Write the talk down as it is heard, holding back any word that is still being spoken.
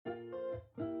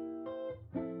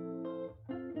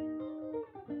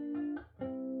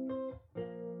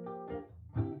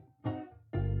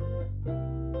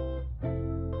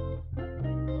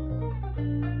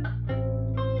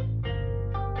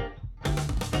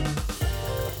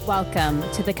Welcome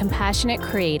to The Compassionate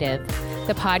Creative,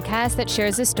 the podcast that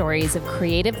shares the stories of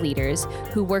creative leaders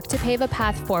who work to pave a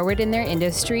path forward in their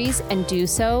industries and do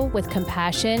so with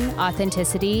compassion,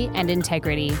 authenticity, and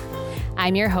integrity.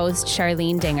 I'm your host,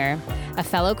 Charlene Dinger, a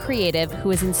fellow creative who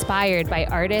is inspired by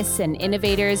artists and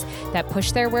innovators that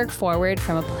push their work forward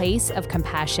from a place of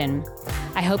compassion.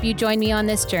 I hope you join me on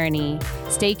this journey.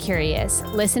 Stay curious,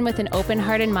 listen with an open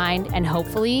heart and mind, and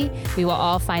hopefully we will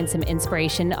all find some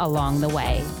inspiration along the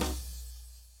way.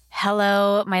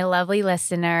 Hello, my lovely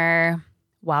listener.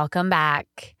 Welcome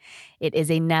back. It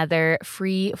is another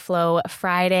Free Flow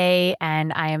Friday,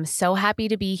 and I am so happy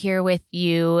to be here with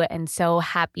you and so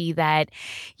happy that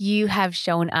you have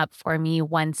shown up for me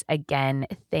once again.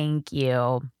 Thank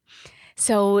you.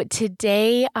 So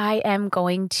today I am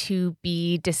going to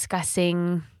be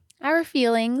discussing our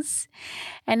feelings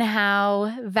and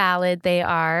how valid they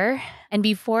are. And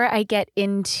before I get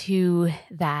into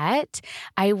that,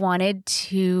 I wanted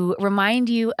to remind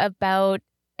you about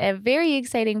a very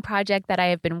exciting project that I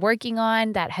have been working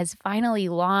on that has finally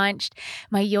launched,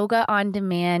 my Yoga on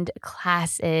Demand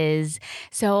classes.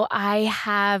 So I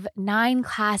have 9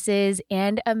 classes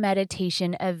and a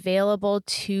meditation available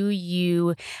to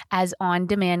you as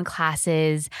on-demand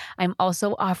classes. I'm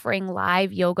also offering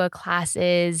live yoga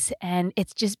classes, and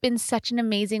it's just been such an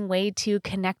amazing way to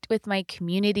connect with my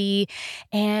community.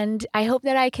 And I hope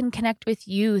that I can connect with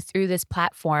you through this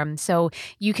platform. So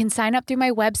you can sign up through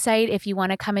my website if you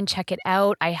want to come and check it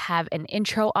out. I have an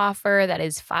intro offer that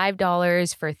is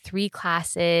 $5 for 3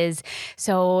 classes.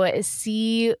 So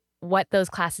see what those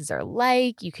classes are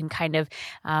like. You can kind of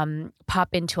pop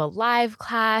into a live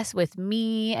class with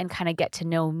me and kind of get to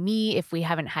know me if we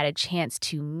haven't had a chance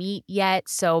to meet yet.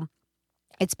 So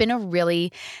it's been a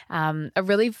really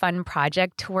fun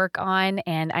project to work on,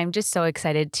 and I'm just so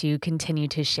excited to continue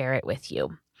to share it with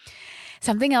you.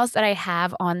 Something else that I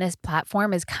have on this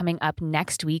platform is coming up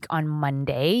next week on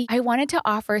Monday. I wanted to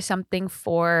offer something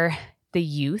for the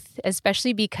youth,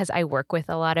 especially because I work with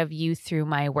a lot of youth through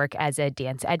my work as a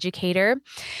dance educator.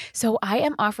 So I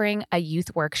am offering a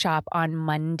youth workshop on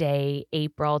Monday,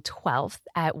 April 12th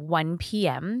at 1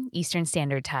 p.m. Eastern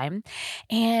Standard Time.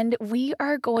 And we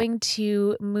are going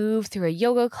to move through a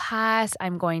yoga class.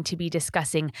 I'm going to be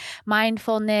discussing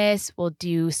mindfulness. We'll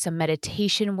do some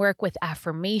meditation work with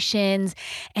affirmations.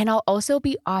 And I'll also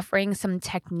be offering some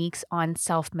techniques on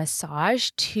self-massage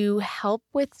to help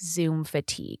with Zoom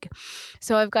fatigue.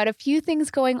 So I've got a few things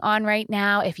going on right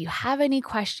now. If you have any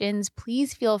questions,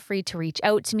 please feel free to reach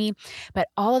out to me. But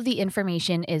all of the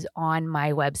information is on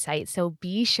my website. So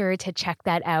be sure to check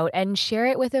that out and share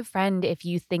it with a friend if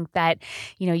you think that,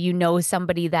 you know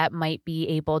somebody that might be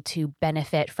able to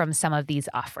benefit from some of these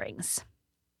offerings.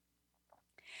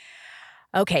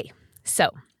 Okay, so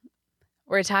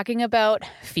we're talking about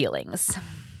feelings,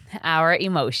 our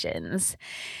emotions.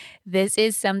 This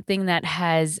is something that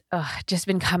has just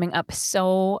been coming up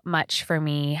so much for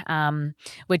me,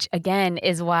 which again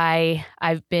is why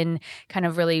I've been kind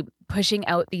of really pushing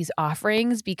out these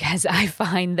offerings, because I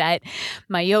find that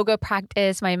my yoga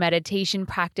practice, my meditation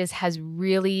practice has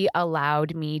really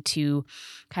allowed me to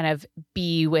kind of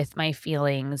be with my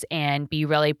feelings and be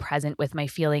really present with my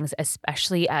feelings,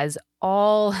 especially as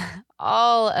all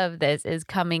of this is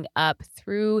coming up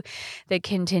through the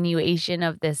continuation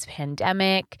of this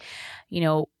pandemic.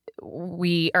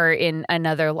 We are in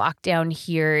another lockdown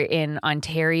here in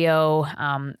Ontario.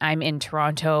 I'm in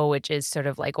Toronto, which is sort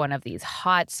of like one of these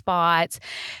hot spots.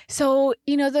 So,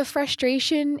 the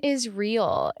frustration is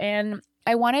real. And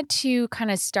I wanted to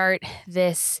kind of start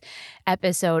this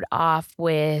episode off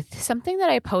with something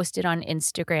that I posted on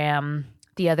Instagram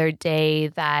the other day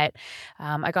that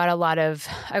I got a lot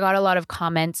of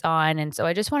comments on, and so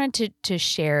I just wanted to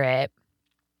share it.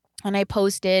 And I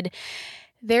posted,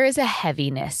 there is a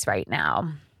heaviness right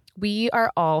now. We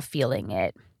are all feeling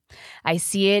it. I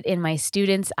see it in my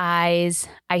students' eyes.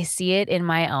 I see it in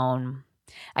my own.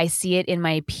 I see it in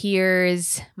my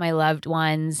peers, my loved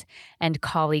ones, and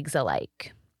colleagues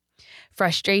alike.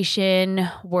 Frustration,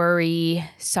 worry,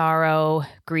 sorrow,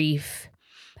 grief,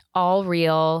 all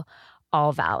real,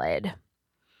 all valid.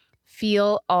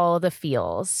 Feel all the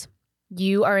feels.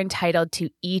 You are entitled to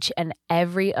each and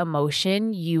every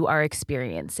emotion you are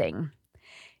experiencing.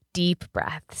 Deep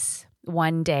breaths,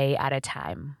 one day at a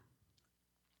time.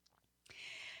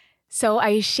 So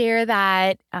I share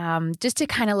that just to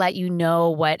kind of let you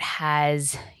know what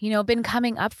has, been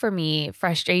coming up for me.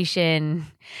 Frustration,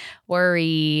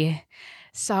 worry,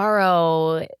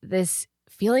 sorrow, this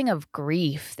feeling of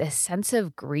grief, this sense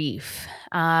of grief.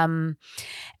 And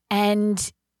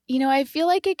I feel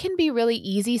like it can be really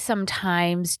easy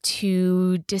sometimes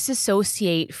to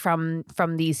disassociate from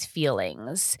these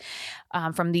feelings,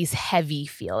 from these heavy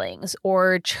feelings,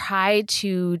 or try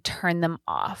to turn them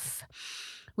off.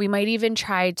 We might even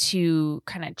try to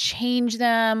kind of change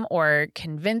them or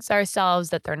convince ourselves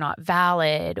that they're not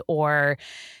valid, or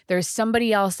there's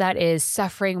somebody else that is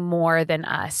suffering more than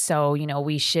us. So,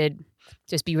 we should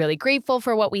just be really grateful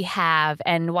for what we have.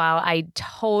 And while I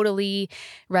totally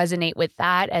resonate with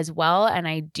that as well, and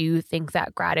I do think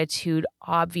that gratitude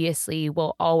obviously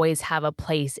will always have a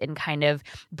place in kind of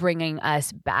bringing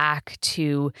us back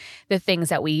to the things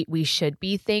that we should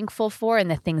be thankful for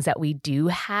and the things that we do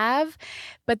have.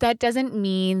 But that doesn't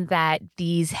mean that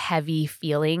these heavy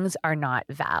feelings are not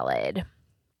valid.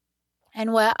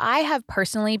 And what I have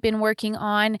personally been working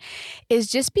on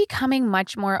is just becoming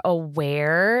much more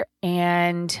aware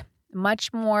and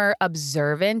much more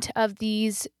observant of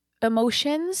these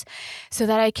emotions so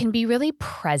that I can be really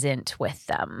present with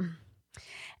them.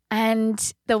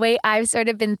 And the way I've sort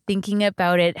of been thinking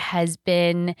about it has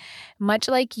been much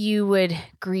like you would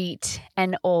greet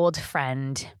an old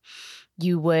friend.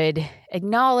 You would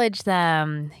acknowledge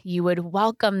them, you would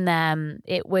welcome them.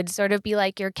 It would sort of be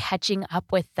like you're catching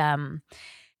up with them.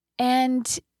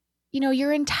 And,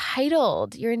 you're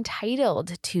entitled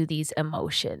to these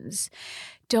emotions.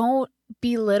 Don't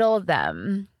belittle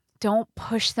them. Don't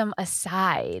push them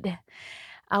aside.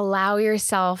 Allow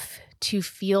yourself to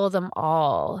feel them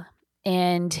all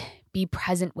and be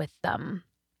present with them.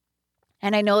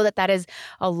 And I know that is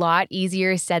a lot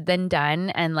easier said than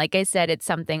done. And like I said, it's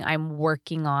something I'm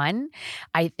working on.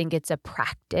 I think it's a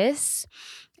practice.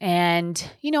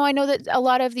 And, I know that a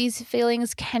lot of these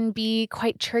feelings can be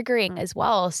quite triggering as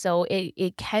well. So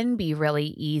it can be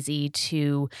really easy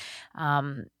to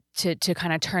kind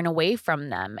of turn away from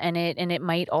them. And it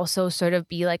might also sort of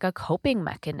be like a coping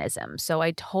mechanism. So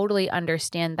I totally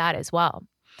understand that as well.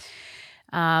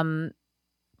 But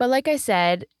like I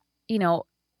said,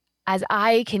 as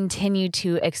I continue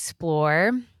to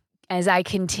explore, as I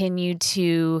continue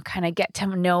to kind of get to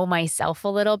know myself a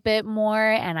little bit more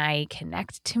and I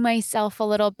connect to myself a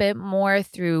little bit more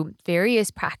through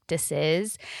various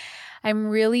practices, I'm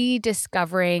really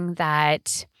discovering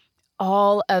that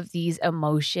all of these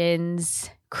emotions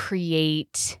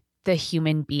create the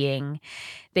human being.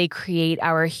 They create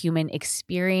our human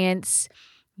experience.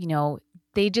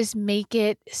 They just make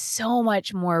it so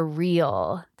much more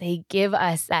real. They give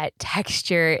us that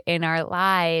texture in our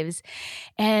lives.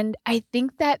 And I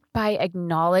think that by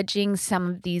acknowledging some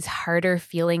of these harder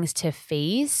feelings to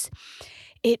face,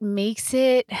 it makes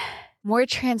it more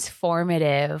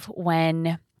transformative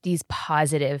when these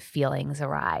positive feelings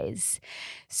arise.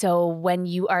 So when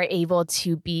you are able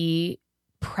to be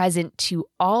present to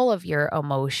all of your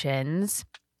emotions,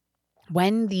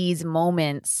 when these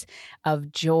moments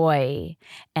of joy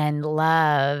and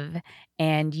love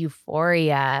and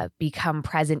euphoria become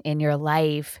present in your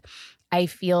life, I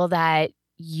feel that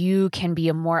you can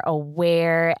be more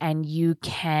aware and you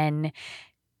can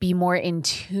be more in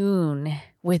tune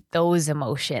with those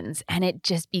emotions. And it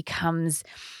just becomes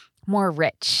more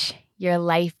rich. Your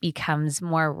life becomes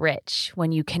more rich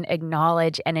when you can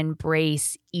acknowledge and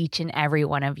embrace each and every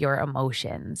one of your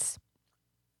emotions.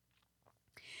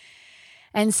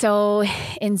 And so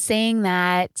in saying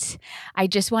that, I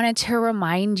just wanted to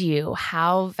remind you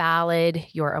how valid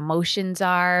your emotions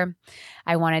are.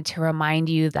 I wanted to remind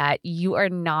you that you are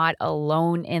not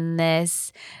alone in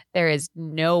this. There is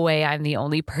no way I'm the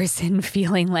only person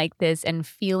feeling like this and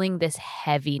feeling this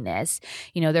heaviness.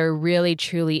 There really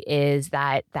truly is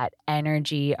that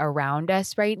energy around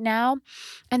us right now.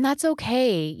 And that's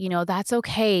okay. That's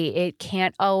okay. It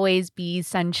can't always be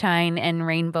sunshine and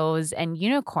rainbows and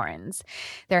unicorns.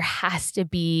 There has to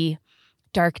be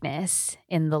darkness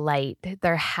in the light.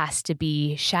 There has to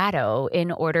be shadow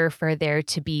in order for there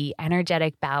to be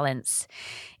energetic balance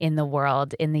in the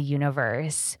world, in the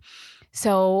universe.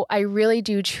 So I really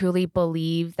do truly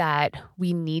believe that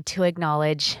we need to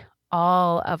acknowledge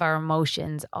all of our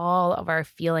emotions, all of our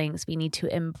feelings. We need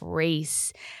to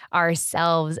embrace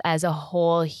ourselves as a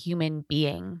whole human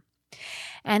being.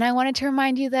 And I wanted to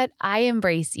remind you that I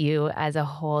embrace you as a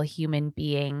whole human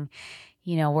being.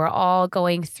 We're all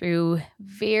going through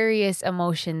various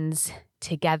emotions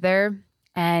together.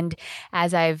 And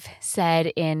as I've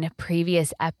said in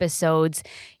previous episodes,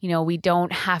 we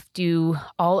don't have to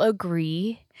all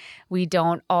agree. We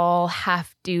don't all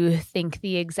have to think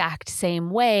the exact same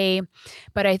way.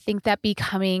 But I think that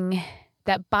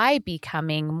by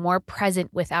becoming more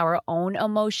present with our own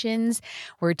emotions,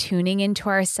 we're tuning into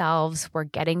ourselves, we're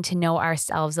getting to know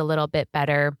ourselves a little bit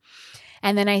better.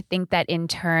 And then I think that in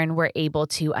turn, we're able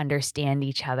to understand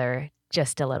each other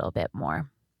just a little bit more.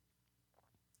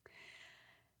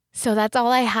 So that's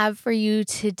all I have for you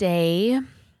today.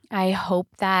 I hope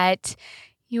that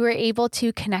you were able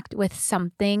to connect with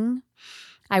something.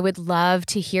 I would love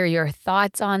to hear your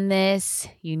thoughts on this.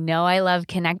 You know I love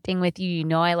connecting with you. You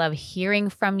know I love hearing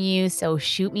from you. So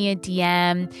shoot me a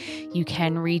DM. You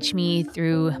can reach me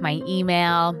through my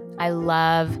email. I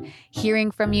love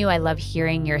hearing from you. I love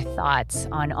hearing your thoughts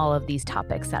on all of these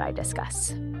topics that I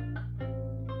discuss.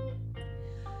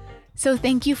 So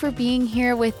thank you for being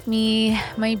here with me,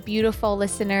 my beautiful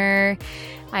listener.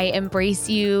 I embrace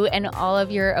you and all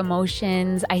of your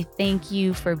emotions. I thank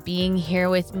you for being here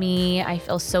with me. I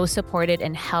feel so supported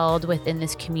and held within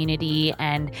this community,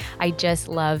 and I just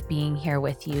love being here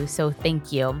with you. So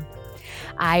thank you.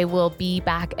 I will be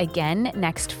back again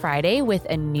next Friday with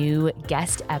a new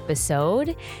guest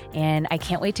episode, and I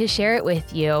can't wait to share it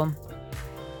with you.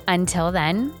 Until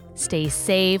then, stay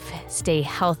safe, stay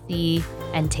healthy,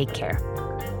 and take care.